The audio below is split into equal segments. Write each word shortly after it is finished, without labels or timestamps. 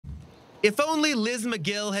If only Liz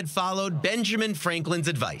Magill had followed Benjamin Franklin's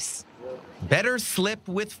advice. Better slip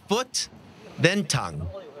with foot than tongue.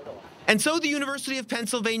 And so the University of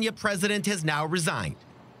Pennsylvania president has now resigned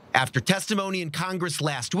after testimony in Congress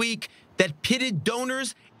last week that pitted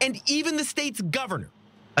donors and even the state's governor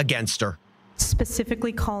against her.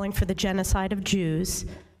 Specifically calling for the genocide of Jews,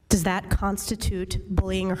 does that constitute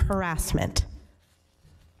bullying or harassment?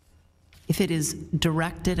 If it is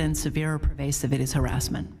directed and severe or pervasive, it is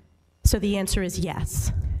harassment. So the answer is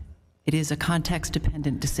yes. It is a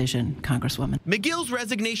context-dependent decision, Congresswoman. Magill's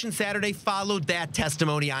resignation Saturday followed that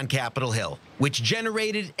testimony on Capitol Hill, which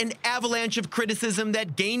generated an avalanche of criticism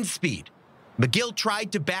that gained speed. Magill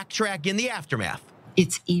tried to backtrack in the aftermath.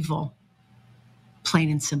 It's evil, plain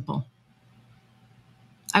and simple.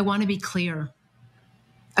 I want to be clear.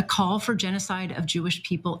 A call for genocide of Jewish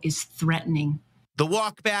people is threatening. The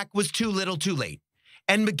walk back was too little too late.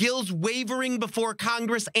 And Magill's wavering before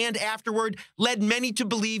Congress and afterward led many to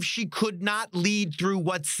believe she could not lead through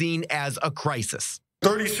what's seen as a crisis.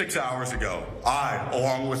 36 hours ago, I,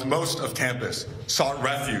 along with most of campus, sought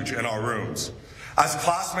refuge in our rooms as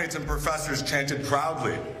classmates and professors chanted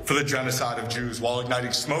proudly for the genocide of Jews while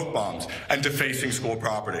igniting smoke bombs and defacing school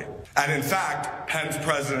property. And in fact, Penn's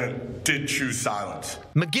president did choose silence.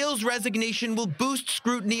 Magill's resignation will boost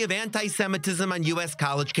scrutiny of anti-Semitism on U.S.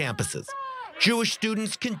 college campuses. Jewish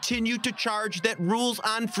students continue to charge that rules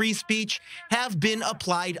on free speech have been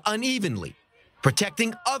applied unevenly,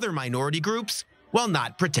 protecting other minority groups while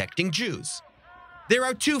not protecting Jews. There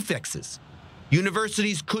are two fixes.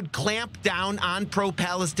 Universities could clamp down on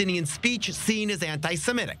pro-Palestinian speech seen as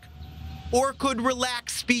anti-Semitic, or could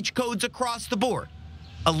relax speech codes across the board,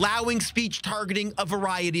 allowing speech targeting a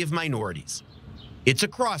variety of minorities. It's a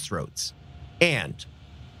crossroads and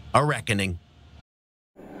a reckoning.